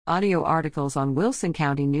Audio articles on Wilson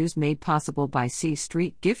County News made possible by C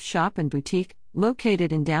Street Gift Shop and Boutique,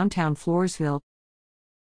 located in downtown Floresville.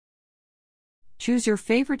 Choose your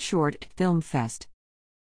favorite short film fest.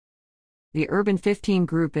 The Urban 15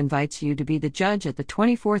 Group invites you to be the judge at the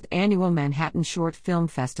 24th Annual Manhattan Short Film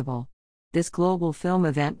Festival. This global film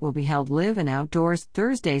event will be held live and outdoors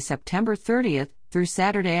Thursday, September 30th through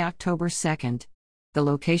Saturday, October 2nd. The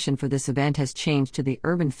location for this event has changed to the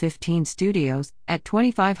Urban 15 Studios at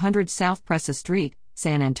 2500 South Presa Street,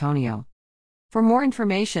 San Antonio. For more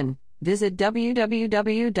information, visit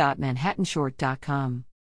www.manhattanshort.com.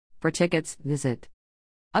 For tickets, visit.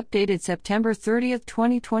 Updated September 30th,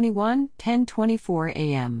 2021, 10:24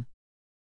 a.m.